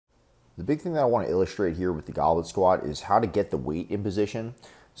The big thing that I want to illustrate here with the goblet squat is how to get the weight in position.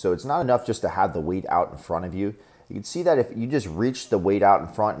 So it's not enough just to have the weight out in front of you. You can see that if you just reach the weight out in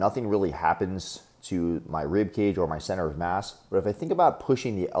front, nothing really happens to my rib cage or my center of mass. But if I think about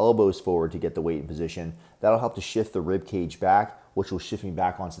pushing the elbows forward to get the weight in position, that'll help to shift the rib cage back, which will shift me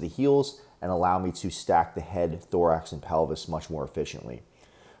back onto the heels and allow me to stack the head, thorax, and pelvis much more efficiently.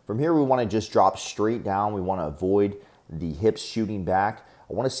 From here, we want to just drop straight down. We want to avoid the hips shooting back.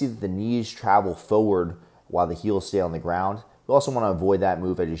 I want to see that the knees travel forward while the heels stay on the ground. You also want to avoid that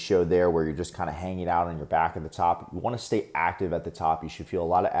move I just showed there where you're just kind of hanging out on your back at the top. You want to stay active at the top. You should feel a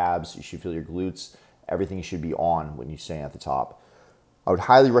lot of abs. You should feel your glutes. Everything should be on when you stay at the top. I would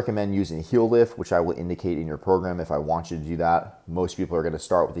highly recommend using a heel lift, which I will indicate in your program if I want you to do that. Most people are going to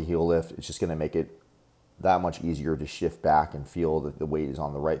start with a heel lift. It's just going to make it that much easier to shift back and feel that the weight is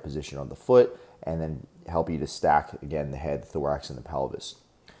on the right position on the foot, and then help you to stack, again, the head, thorax, and the pelvis.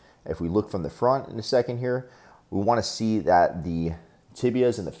 If we look from the front in a second here, we want to see that the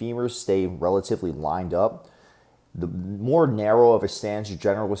tibias and the femurs stay relatively lined up. The more narrow of a stance,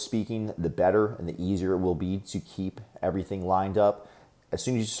 generally speaking, the better and the easier it will be to keep everything lined up. As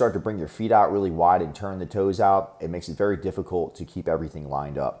soon as you start to bring your feet out really wide and turn the toes out, it makes it very difficult to keep everything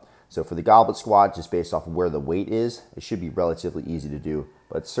lined up. So for the goblet squat, just based off of where the weight is, it should be relatively easy to do,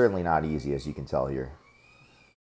 but it's certainly not easy, as you can tell here.